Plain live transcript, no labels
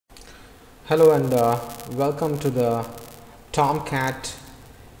Hello and welcome to the Tomcat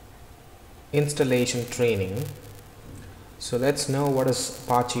installation training. So let's know what is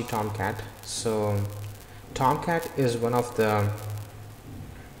Apache Tomcat. So Tomcat is one of the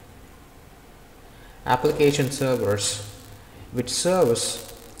application servers which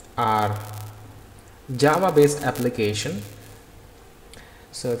serves our Java based application.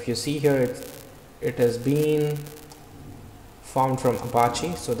 So if you see here, it has been formed from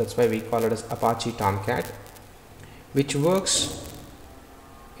Apache, so that's why we call it as Apache Tomcat, which works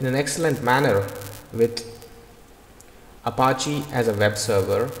in an excellent manner with Apache as a web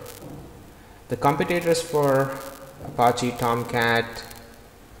server. The competitors for Apache Tomcat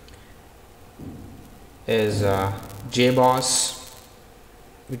is JBoss,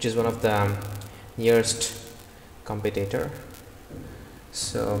 which is one of the nearest competitor.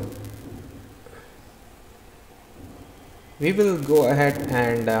 So we will go ahead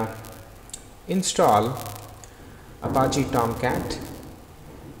and install Apache Tomcat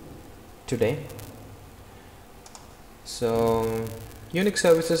today. So Unix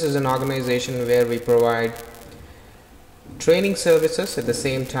Services is an organization where we provide training services. At the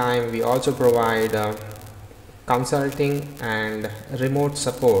same time, we also provide consulting and remote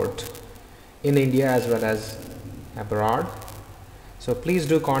support in India as well as abroad. So please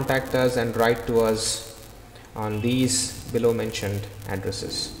do contact us and write to us on these below mentioned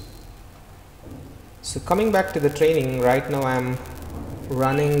addresses. So coming back to the training, right now I am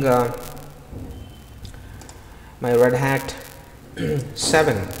running my Red Hat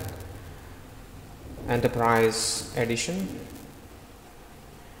 7 Enterprise Edition.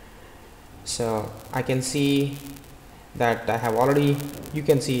 So I can see that I have already, you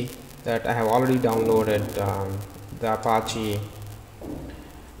can see that I have already downloaded the Apache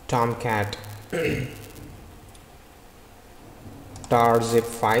Tomcat tar zip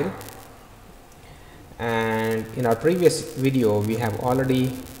file, and in our previous video we have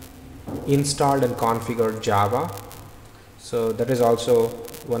already installed and configured Java, so that is also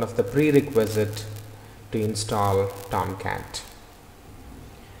one of the prerequisite to install Tomcat.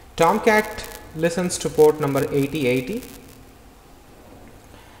 Tomcat listens to port number 8080,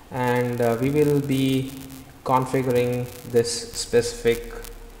 and we will be configuring this specific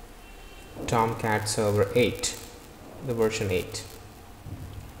Tomcat server 8, the version 8.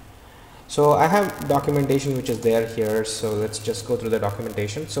 So I have documentation which is there here, so let's just go through the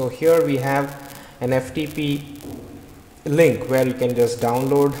documentation. So here we have an FTP link where you can just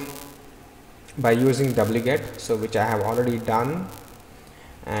download by using wget, so which I have already done,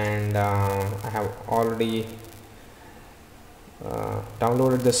 and I have already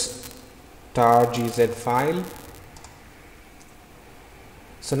downloaded this tar.gz file.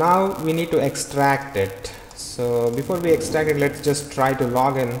 So now we need to extract it. So before we extract it, let's just try to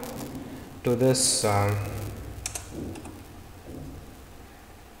log in to this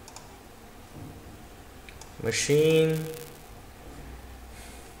machine.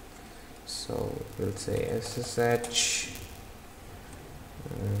 So we'll say SSH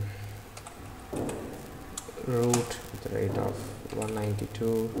root at the rate of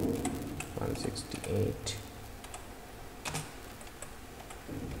 192.168.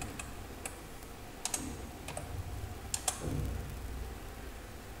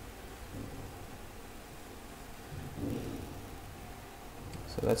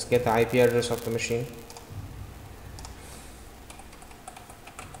 So let's get the IP address of the machine.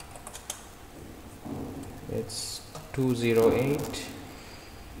 It's 208.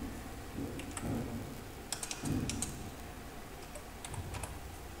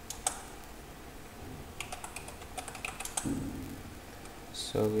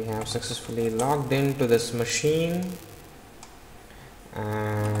 So we have successfully logged into this machine,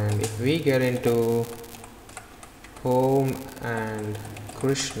 and if we get into home and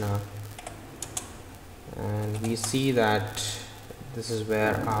Krishna, and we see that this is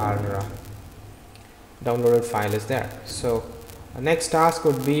where our downloaded file is there. So our next task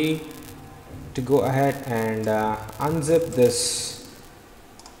would be to go ahead and unzip this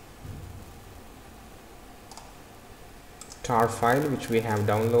tar file which we have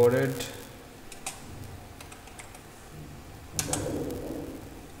downloaded.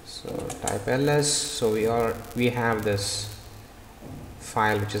 So type ls, so we have this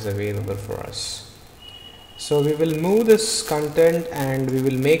file which is available for us. So we will move this content and we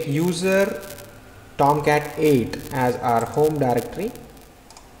will make user Tomcat8 as our home directory.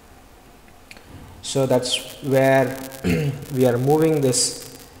 So that's where we are moving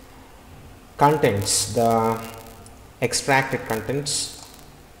this contents, the extracted contents.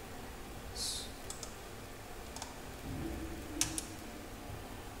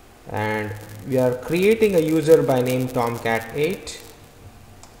 and we are creating a user by name Tomcat8,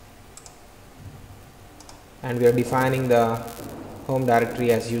 and we are defining the home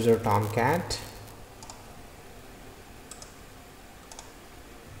directory as user Tomcat.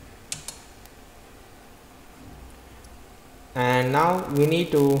 And now we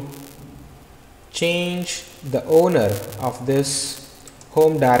need to change the owner of this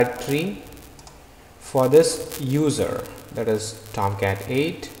home directory for this user, that is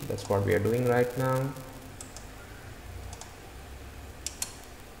Tomcat8. That's what we are doing right now.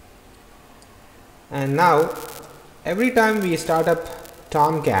 And now every time we start up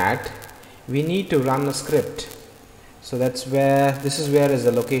Tomcat, we need to run a script. So this is where is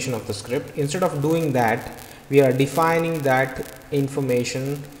the location of the script. Instead of doing that, we are defining that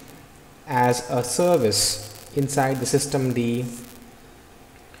information as a service inside the systemd.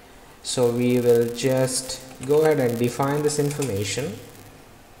 So we will just go ahead and define this information,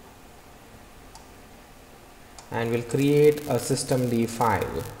 and we'll create a systemd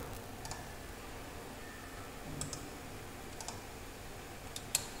file.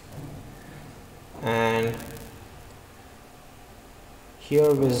 And here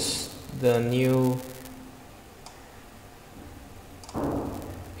is the new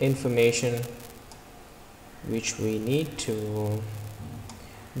information which we need to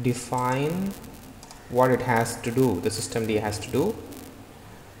define what it has to do. The systemd has to do,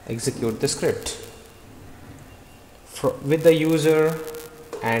 execute the script with the user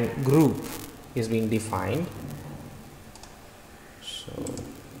and group is being defined. So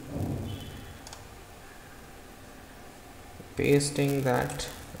pasting that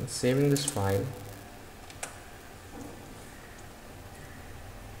and saving this file.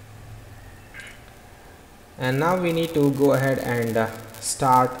 And now we need to go ahead and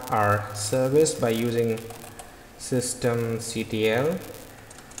start our service by using systemctl.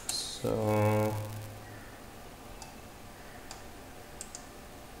 So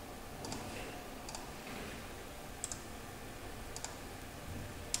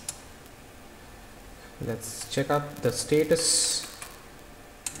let's check out the status.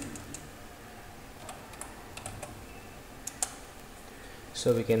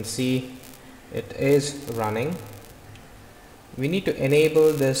 So we can see it is running. We need to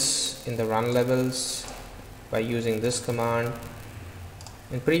enable this in the run levels by using this command.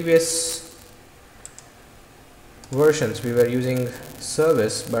 In previous versions we were using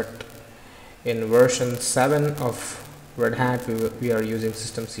service, but in version 7 of Red Hat we are using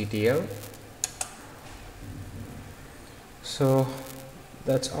systemctl. So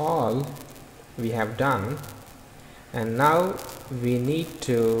that's all we have done, and now we need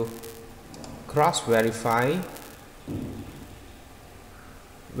to cross verify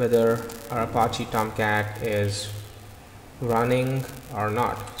whether our Apache Tomcat is running or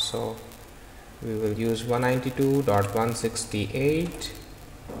not. So we will use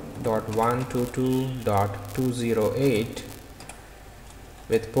 192.168.122.208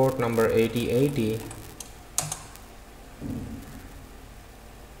 with port number 8080.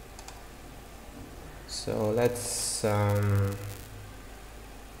 So let's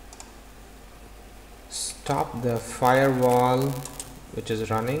stop the firewall which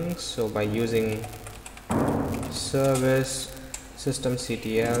is running. So by using service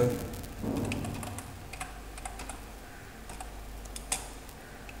systemctl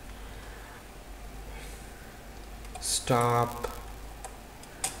stop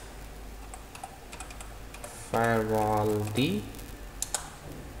firewall d,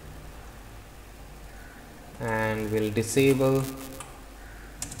 and we'll disable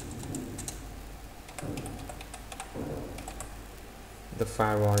the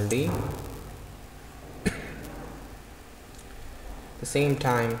firewall d. At the same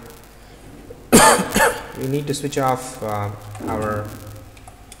time we need to switch off our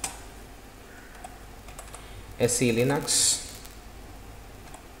SE Linux.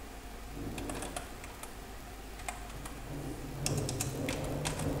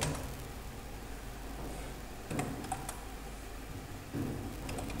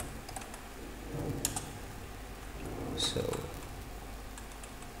 So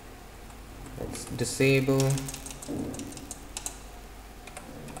let's disable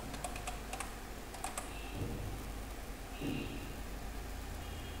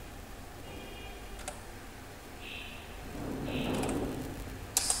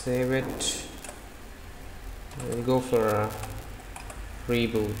save it. We'll go for a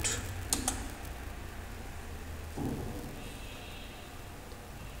reboot.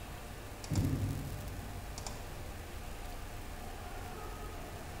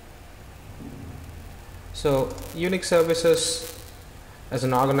 So Unix services As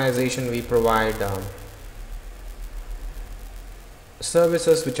an organization, we provide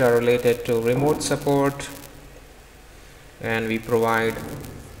services which are related to remote support, and we provide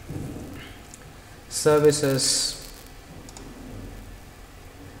services,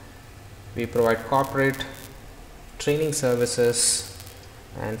 we provide corporate training services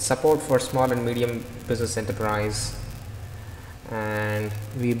and support for small and medium business enterprise, and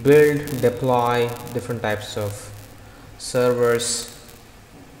we build, deploy different types of servers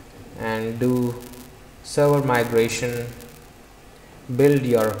and do server migration, build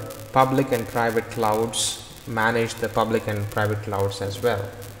your public and private clouds, manage the public and private clouds as well.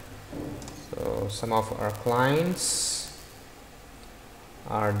 So some of our clients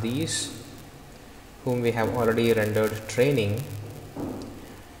are these, whom we have already rendered training,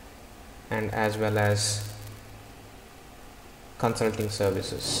 and as well as consulting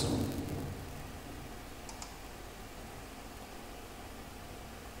services.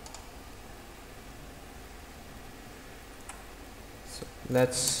 So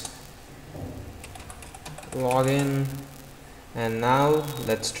let's log in, and now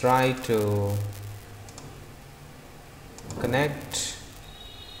let's try to connect,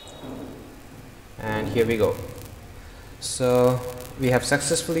 and here we go. So we have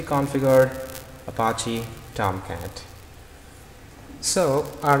successfully configured Apache Tomcat. So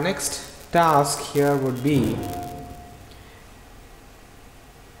our next task here would be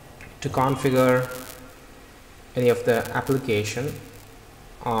to configure any of the application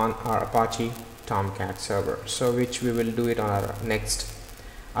on our Apache Tomcat server, so which we will do it on our next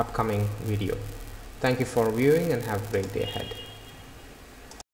upcoming video. Thank you for viewing and have a great day ahead.